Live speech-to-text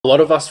A lot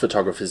of us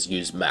photographers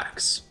use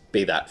Macs,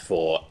 be that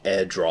for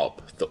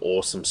airdrop, the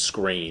awesome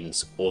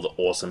screens, or the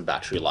awesome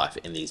battery life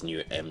in these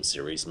new M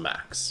series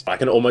Macs. I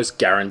can almost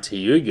guarantee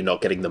you're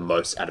not getting the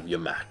most out of your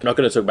Mac. I'm not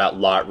going to talk about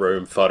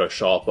Lightroom,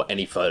 Photoshop, or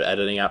any photo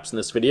editing apps in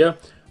this video.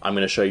 I'm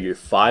going to show you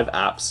 5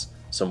 apps,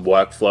 some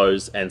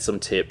workflows, and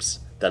some tips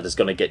that is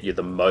going to get you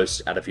the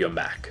most out of your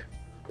Mac.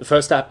 The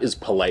first app is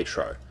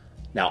Paletro.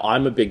 Now,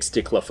 I'm a big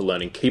stickler for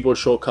learning keyboard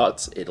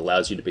shortcuts. It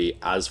allows you to be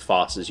as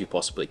fast as you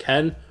possibly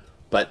can.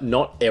 But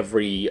not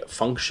every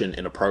function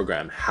in a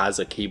program has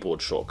a keyboard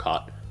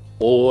shortcut,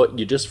 or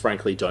you just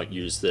frankly don't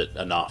use it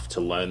enough to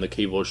learn the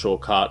keyboard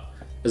shortcut.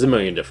 There's a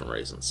million different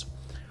reasons.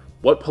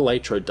 What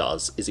Paletro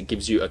does is it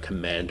gives you a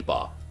command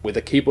bar. With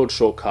a keyboard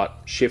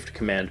shortcut, Shift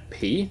Command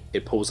P,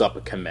 it pulls up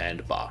a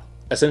command bar.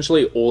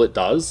 Essentially all it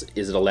does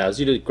is it allows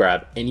you to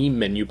grab any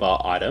menu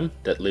bar item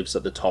that lives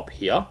at the top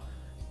here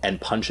and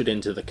punch it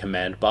into the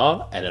command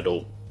bar and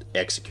it'll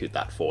execute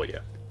that for you.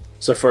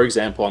 So for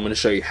example, I'm going to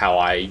show you how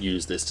I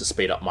use this to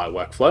speed up my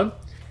workflow.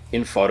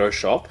 In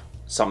Photoshop,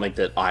 something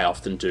that I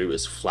often do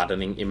is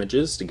flattening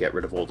images to get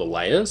rid of all the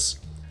layers.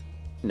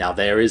 Now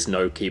there is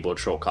no keyboard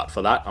shortcut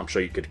for that. I'm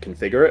sure you could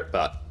configure it,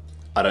 but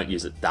I don't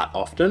use it that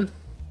often.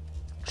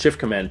 Shift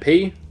Command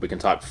P, we can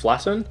type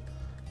flatten,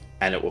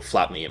 and it will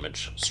flatten the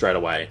image straight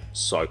away,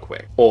 so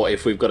quick. Or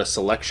if we've got a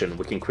selection,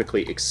 we can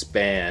quickly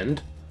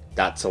expand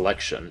that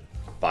selection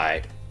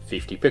by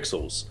 50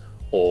 pixels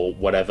or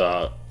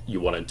whatever you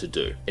wanted to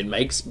do. It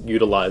makes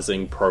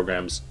utilizing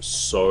programs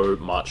so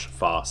much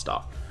faster.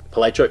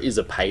 Paletro is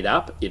a paid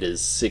app. It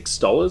is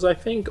 $6, I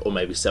think, or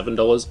maybe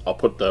 $7. I'll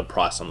put the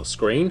price on the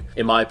screen.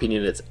 In my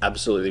opinion, it's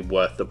absolutely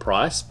worth the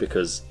price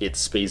because it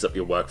speeds up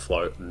your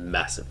workflow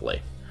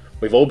massively.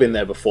 We've all been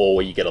there before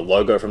where you get a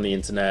logo from the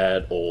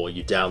internet, or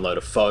you download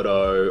a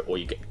photo, or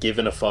you get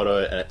given a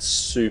photo and it's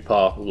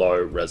super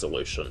low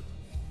resolution.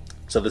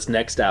 So this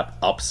next app,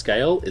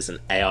 Upscayl, is an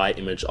AI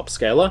image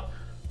upscaler.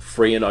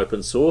 Free and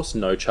open source,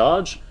 no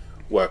charge,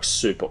 works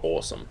super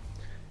awesome.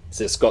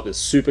 So it's got this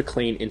super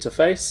clean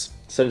interface.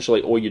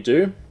 Essentially all you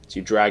do is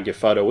you drag your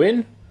photo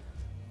in,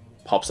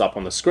 pops up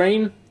on the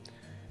screen,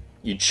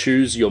 you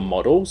choose your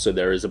model. So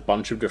there is a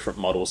bunch of different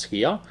models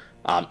here.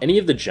 Any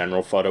of the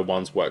general photo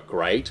ones work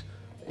great.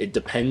 It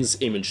depends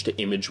image to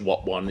image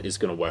what one is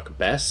going to work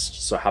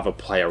best, so have a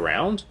play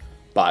around.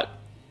 But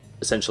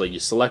essentially you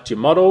select your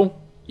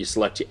model, you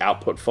select your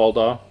output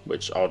folder,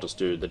 which I'll just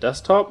do the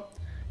desktop,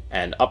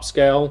 and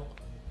upscale.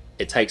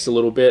 It takes a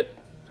little bit,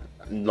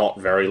 not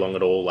very long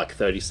at all, like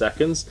 30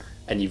 seconds,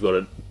 and you've got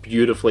a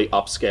beautifully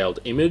upscaled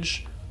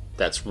image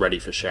that's ready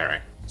for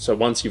sharing. So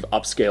once you've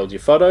upscaled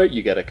your photo,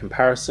 you get a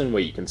comparison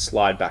where you can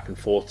slide back and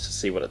forth to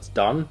see what it's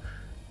done.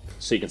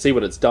 So you can see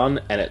what it's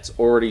done, and it's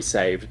already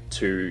saved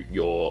to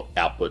your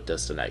output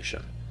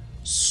destination.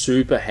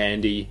 Super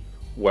handy,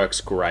 works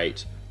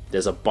great.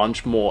 There's a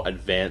bunch more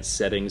advanced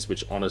settings,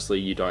 which honestly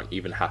you don't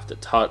even have to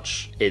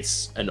touch.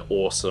 It's an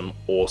awesome,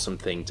 awesome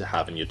thing to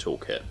have in your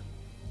toolkit.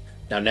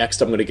 Now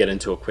next, I'm going to get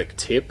into a quick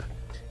tip.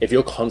 If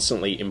you're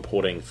constantly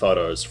importing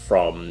photos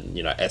from,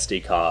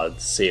 SD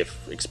cards,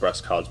 CF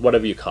Express cards,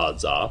 whatever your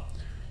cards are,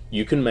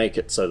 you can make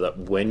it so that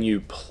when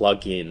you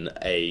plug in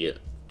a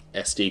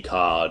SD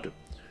card,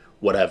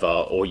 whatever,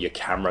 or your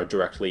camera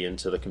directly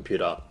into the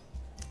computer,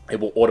 it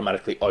will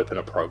automatically open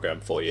a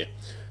program for you.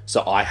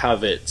 So I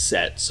have it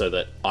set so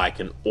that I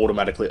can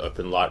automatically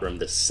open Lightroom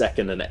the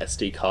second an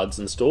SD card's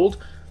installed.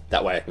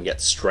 That way I can get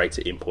straight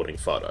to importing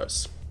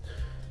photos.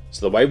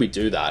 So the way we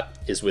do that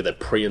is with a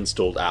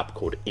pre-installed app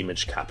called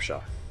Image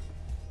Capture.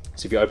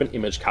 So if you open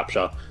Image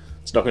Capture,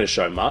 it's not going to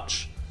show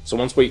much. So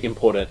once we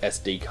import an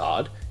SD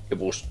card, it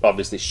will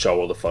obviously show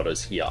all the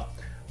photos here.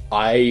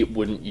 I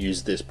wouldn't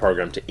use this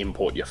program to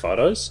import your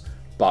photos,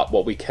 but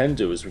what we can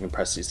do is we can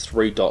press these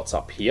 3 dots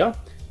up here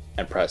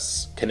and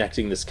press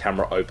connecting this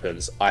camera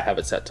opens. I have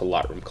it set to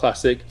Lightroom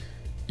Classic.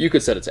 You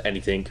could set it to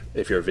anything.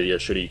 If you're a video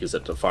shooter, you could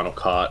set it to Final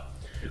Cut,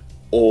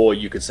 or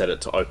you could set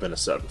it to open a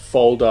certain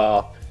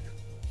folder.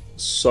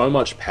 So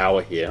much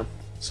power here.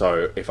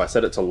 So if I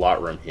set it to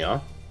Lightroom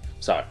here,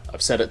 so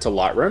I've set it to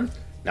Lightroom.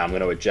 Now I'm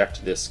going to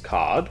eject this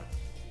card.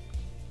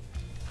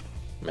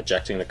 I'm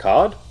ejecting the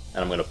card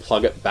and I'm going to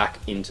plug it back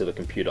into the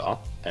computer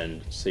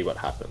and see what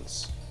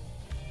happens.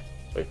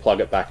 So we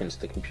plug it back into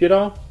the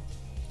computer.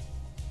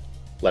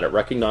 Let it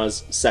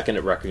recognize. Second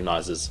it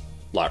recognizes,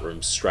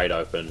 Lightroom straight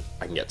open.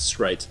 I can get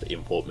straight to the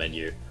import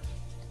menu.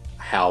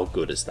 How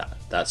good is that?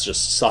 That's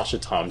just such a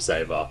time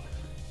saver.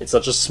 It's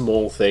such a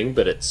small thing,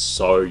 but it's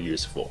so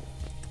useful.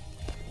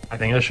 I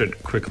think I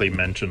should quickly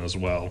mention as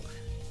well,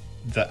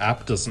 the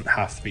app doesn't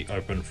have to be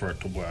open for it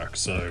to work.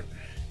 So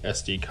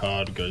SD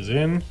card goes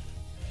in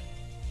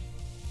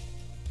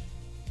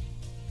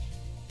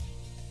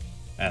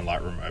and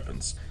Lightroom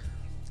opens.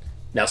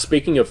 Now,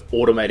 speaking of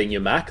automating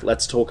your Mac,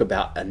 let's talk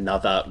about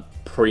another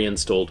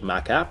pre-installed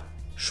Mac app,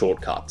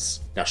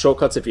 Shortcuts. Now,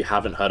 Shortcuts, if you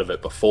haven't heard of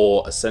it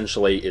before,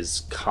 essentially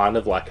is kind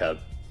of like a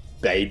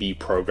baby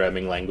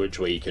programming language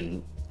where you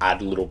can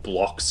add little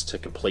blocks to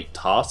complete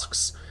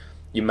tasks.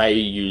 You may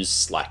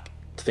use like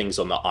things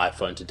on the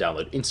iPhone to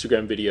download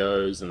Instagram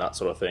videos and that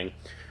sort of thing.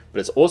 but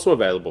it's also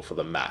available for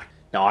the Mac.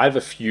 Now, I have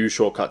a few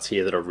shortcuts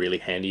here that are really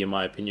handy in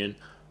my opinion.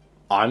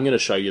 I'm going to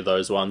show you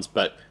those ones,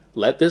 but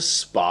let this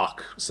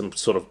spark some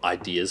sort of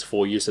ideas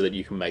for you so that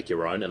you can make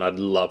your own. And I'd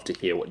love to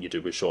hear what you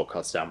do with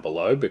shortcuts down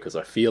below, because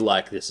I feel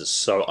like this is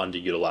so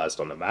underutilized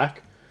on the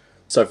Mac.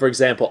 So for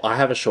example, I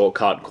have a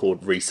shortcut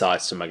called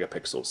resize to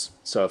megapixels.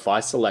 So if I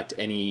select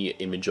any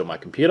image on my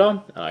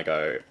computer and I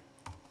go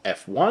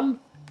F1,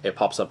 it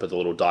pops up with a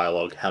little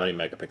dialog, how many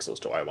megapixels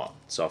do I want?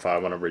 So if I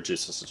want to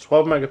reduce this to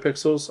 12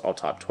 megapixels, I'll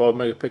type 12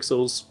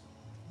 megapixels.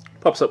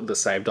 Pops up with the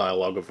same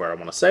dialog of where I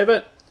want to save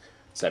it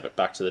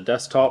back to the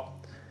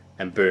desktop,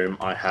 and boom,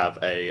 I have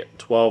a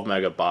 12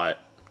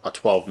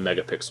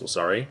 megapixel,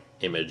 sorry,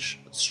 image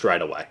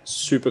straight away.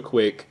 Super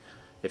quick.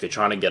 If you're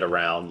trying to get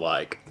around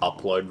like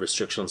upload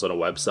restrictions on a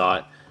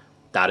website,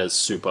 that is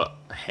super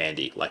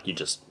handy. Like, you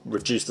just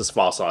reduce this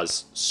file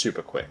size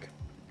super quick.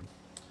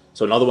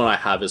 So another one I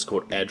have is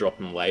called airdrop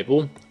and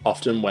label.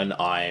 Often when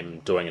I'm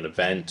doing an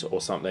event or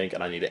something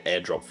and I need to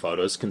airdrop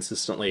photos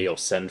consistently or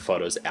send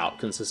photos out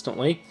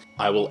consistently,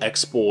 I will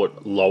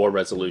export lower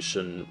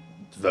resolution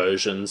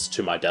versions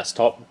to my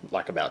desktop,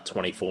 like about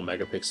 24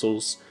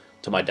 megapixels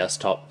to my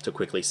desktop to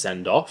quickly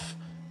send off.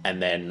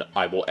 And then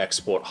I will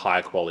export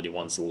higher quality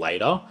ones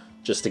later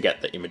just to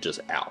get the images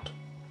out.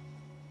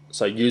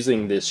 So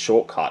using this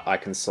shortcut, I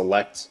can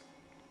select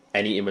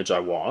any image I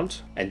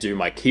want and do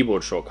my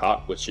keyboard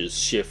shortcut, which is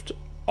Shift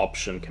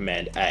Option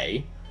Command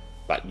A,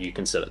 but you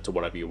can set it to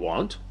whatever you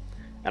want.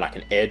 And I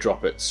can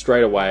airdrop it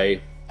straight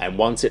away. And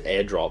once it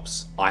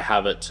airdrops, I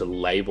have it to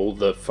label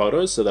the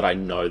photos so that I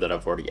know that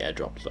I've already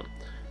airdropped them,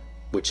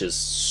 which is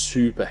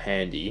super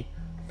handy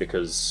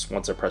because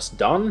once I press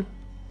done,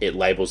 it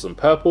labels them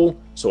purple,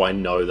 so I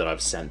know that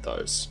I've sent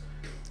those.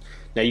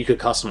 Now you could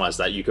customize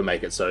that. You can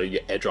make it so you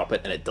airdrop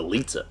it and it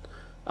deletes it.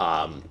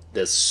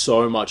 There's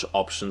so much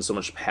option, so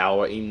much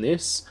power in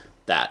this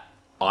that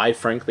I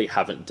frankly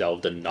haven't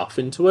delved enough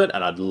into it,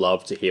 and I'd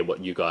love to hear what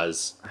you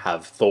guys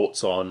have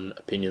thoughts on,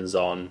 opinions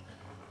on.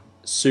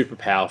 Super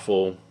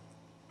powerful.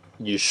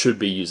 You should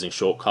be using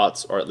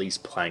shortcuts or at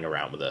least playing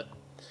around with it.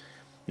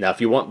 Now,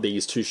 if you want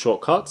these two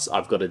shortcuts,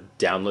 I've got a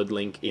download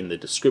link in the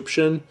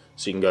description,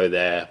 so you can go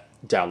there,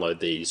 download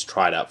these,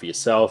 try it out for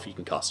yourself. You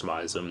can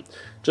customize them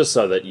just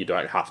so that you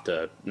don't have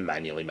to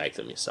manually make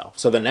them yourself.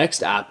 So the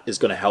next app is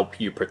going to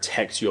help you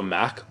protect your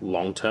Mac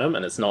long term,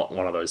 and it's not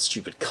one of those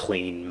stupid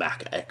clean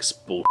Mac X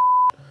bull.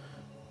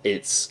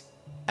 It's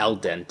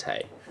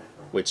Dente,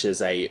 which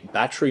is a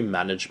battery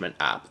management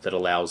app that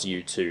allows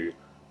you to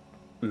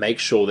make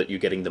sure that you're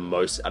getting the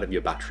most out of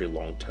your battery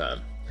long term.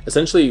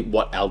 Essentially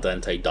what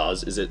Dente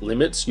does is it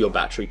limits your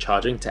battery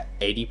charging to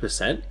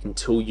 80%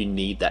 until you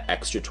need that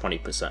extra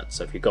 20%.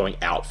 So if you're going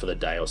out for the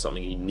day or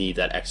something, you need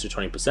that extra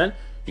 20%,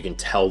 you can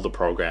tell the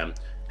program,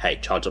 hey,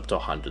 charge up to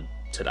 100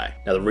 today.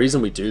 Now the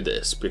reason we do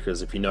this,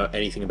 because if you know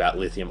anything about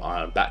lithium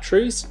ion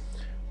batteries,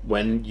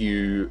 when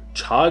you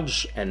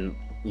charge and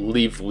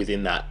live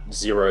within that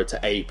 0 to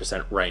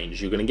 80%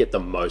 range, you're gonna get the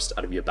most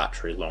out of your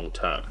battery long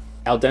term.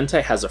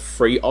 Dente has a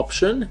free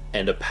option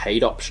and a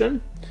paid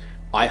option.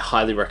 I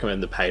highly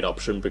recommend the paid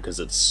option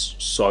because it's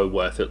so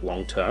worth it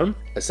long term.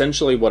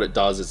 Essentially what it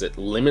does is it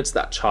limits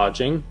that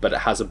charging, but it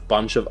has a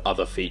bunch of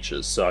other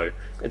features. So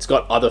it's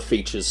got other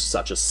features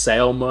such as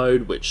sail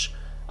mode, which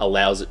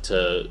allows it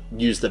to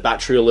use the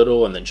battery a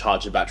little and then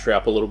charge the battery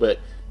up a little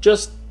bit.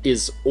 Just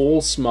is all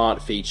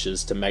smart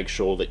features to make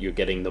sure that you're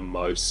getting the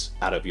most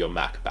out of your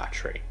Mac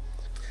battery.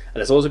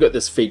 And it's also got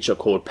this feature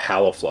called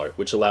Power Flow,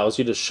 which allows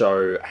you to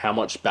show how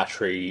much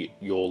battery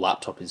your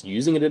laptop is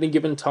using at any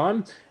given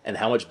time and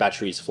how much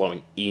battery is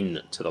flowing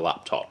into the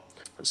laptop.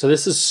 So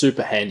this is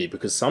super handy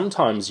because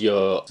sometimes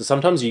you're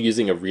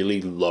using a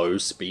really low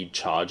speed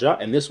charger,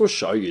 and this will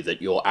show you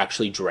that you're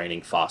actually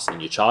draining faster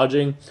than you're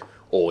charging,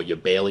 or you're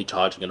barely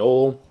charging at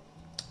all,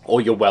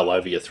 or you're well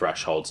over your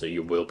threshold, so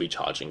you will be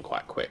charging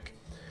quite quick.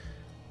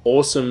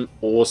 Awesome,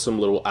 awesome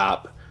little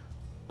app.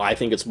 I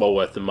think it's well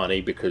worth the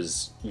money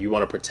because you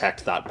want to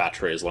protect that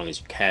battery as long as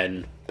you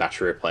can.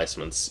 Battery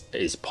replacements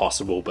is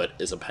possible, but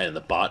is a pain in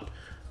the butt.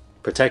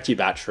 Protect your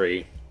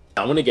battery.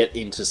 I want to get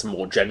into some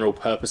more general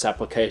purpose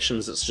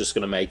applications that's just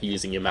going to make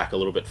using your Mac a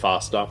little bit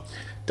faster.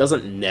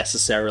 Doesn't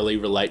necessarily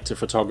relate to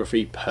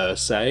photography per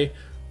se,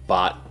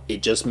 but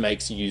it just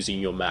makes using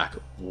your Mac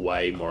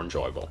way more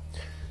enjoyable.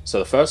 So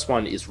the first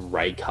one is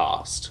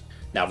Raycast.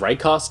 Now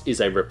Raycast is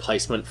a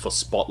replacement for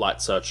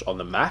Spotlight Search on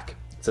the Mac.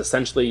 It's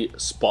essentially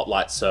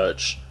Spotlight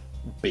Search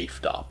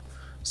beefed up.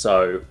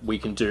 So we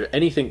can do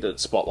anything that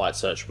Spotlight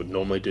Search would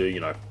normally do, you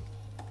know,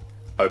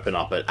 open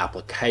up an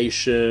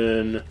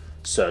application,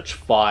 search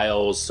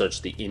files,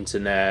 search the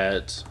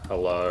internet,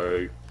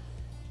 hello,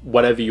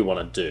 whatever you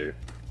want to do.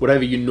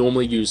 Whatever you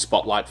normally use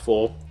Spotlight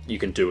for, you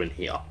can do in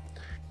here.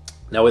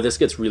 Now where this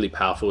gets really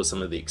powerful is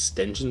some of the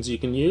extensions you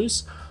can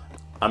use.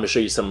 I'm going to show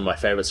you some of my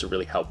favorites that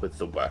really help with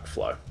the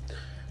workflow.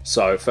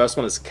 So first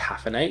one is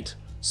Caffeinate.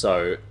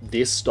 So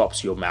this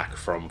stops your Mac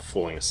from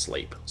falling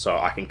asleep. So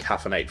I can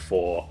caffeinate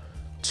for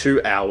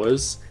 2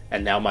 hours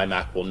and now my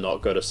Mac will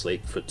not go to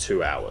sleep for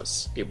 2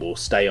 hours. It will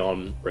stay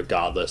on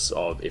regardless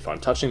of if I'm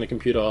touching the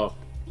computer,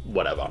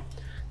 whatever.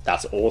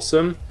 That's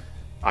awesome.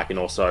 I can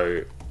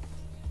also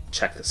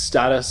check the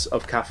status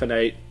of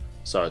Caffeinate.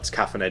 So it's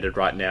caffeinated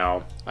right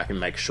now. I can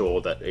make sure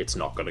that it's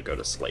not going to go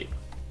to sleep.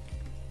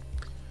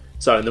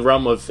 So in the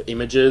realm of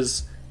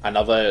images,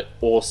 another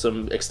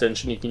awesome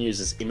extension you can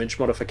use is image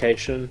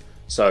modification.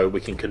 So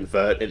we can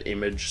convert an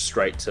image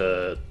straight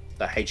to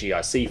a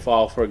HEIC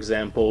file, for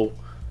example.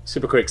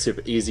 Super quick,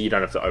 super easy. You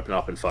don't have to open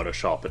up in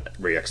Photoshop and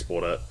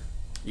re-export it.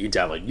 You can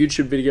download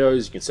YouTube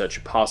videos, you can search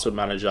your password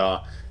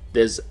manager.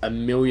 There's a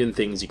million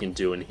things you can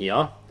do in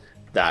here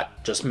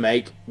that just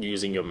make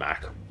using your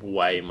Mac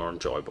way more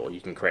enjoyable. You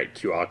can create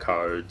QR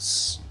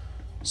codes,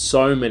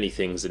 so many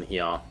things in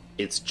here.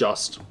 It's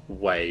just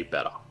way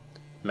better.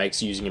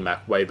 Makes using your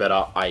Mac way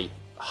better. And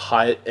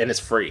it's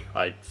free.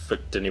 I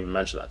didn't even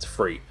mention that, it's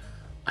free.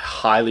 I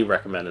highly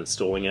recommend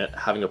installing it,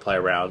 having a play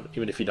around.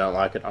 Even if you don't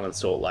like it,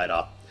 uninstall it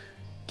later.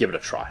 Give it a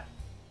try.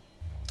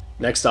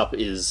 Next up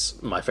is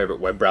my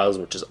favorite web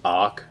browser, which is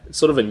Arc. It's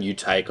sort of a new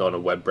take on a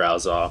web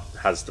browser. It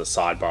has the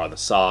sidebar on the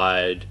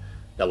side.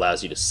 It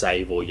allows you to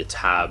save all your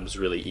tabs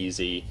really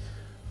easy.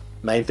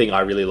 Main thing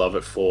I really love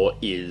it for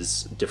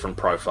is different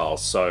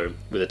profiles. So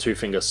with a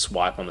 2-finger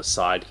swipe on the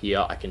side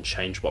here, I can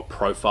change what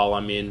profile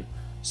I'm in.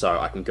 So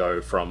I can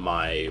go from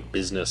my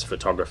business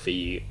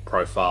photography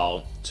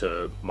profile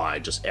to my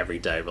just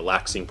everyday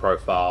relaxing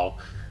profile.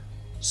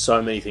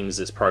 So many things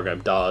this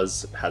program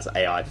does. It has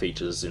AI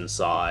features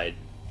inside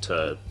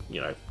to,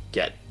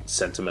 get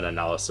sentiment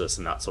analysis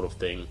and that sort of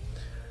thing.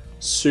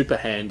 Super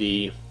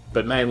handy,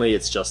 but mainly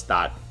it's just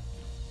that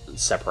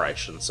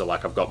separation. So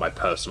like I've got my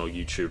personal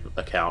YouTube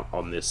account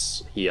on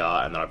this here,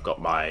 and then I've got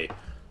my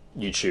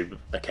YouTube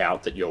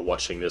account that you're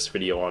watching this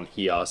video on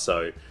here.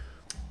 So it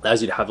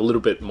allows you to have a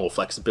little bit more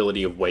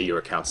flexibility of where your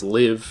accounts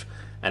live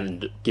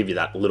and give you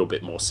that little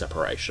bit more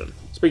separation.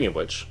 Speaking of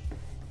which,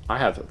 I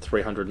have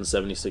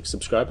 376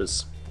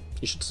 subscribers.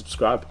 You should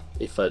subscribe,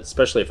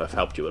 especially if I've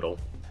helped you at all.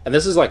 And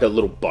this is like a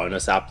little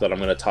bonus app that I'm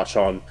going to touch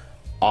on.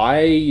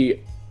 I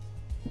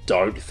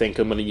don't think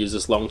I'm going to use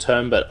this long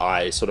term, but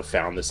I sort of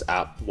found this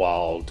app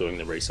while doing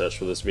the research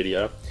for this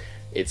video.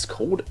 It's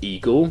called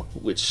Eagle,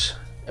 which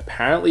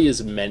apparently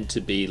is meant to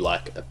be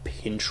like a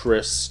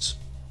Pinterest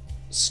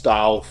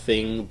style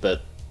thing,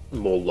 but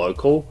more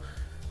local.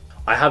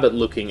 I have it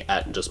looking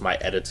at just my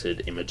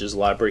edited images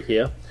library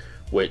here,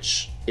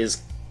 which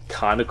is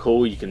kind of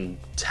cool. You can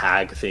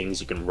tag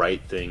things, you can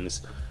rate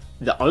things.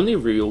 The only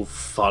real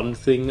fun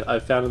thing I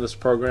found in this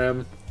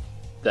program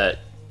that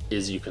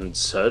is you can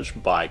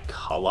search by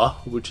color,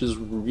 which is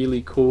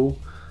really cool.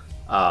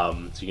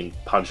 So you can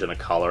punch in a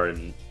color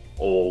and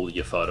all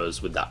your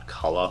photos with that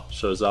color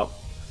shows up.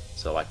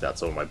 So like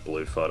that's all my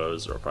blue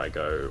photos, or if I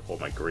go all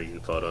my green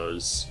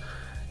photos.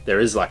 There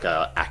is like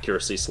a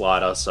accuracy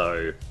slider,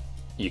 so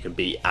you can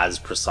be as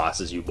precise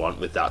as you want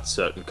with that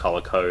certain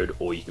color code,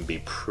 or you can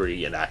be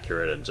pretty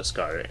inaccurate and just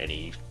go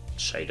any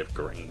shade of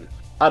green.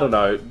 I don't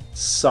know,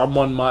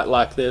 someone might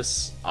like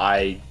this.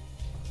 I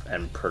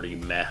am pretty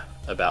meh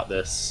about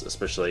this,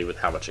 especially with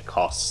how much it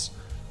costs,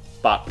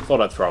 but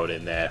thought I'd throw it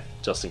in there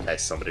just in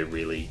case somebody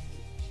really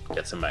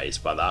gets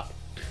amazed by that.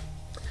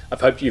 I've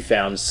hoped you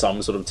found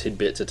some sort of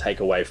tidbit to take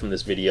away from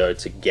this video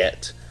to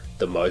get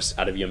the most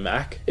out of your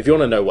Mac. If you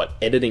want to know what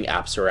editing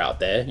apps are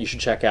out there, you should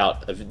check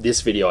out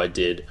this video I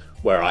did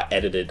where I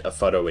edited a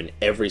photo in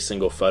every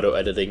single photo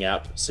editing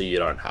app so you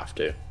don't have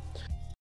to.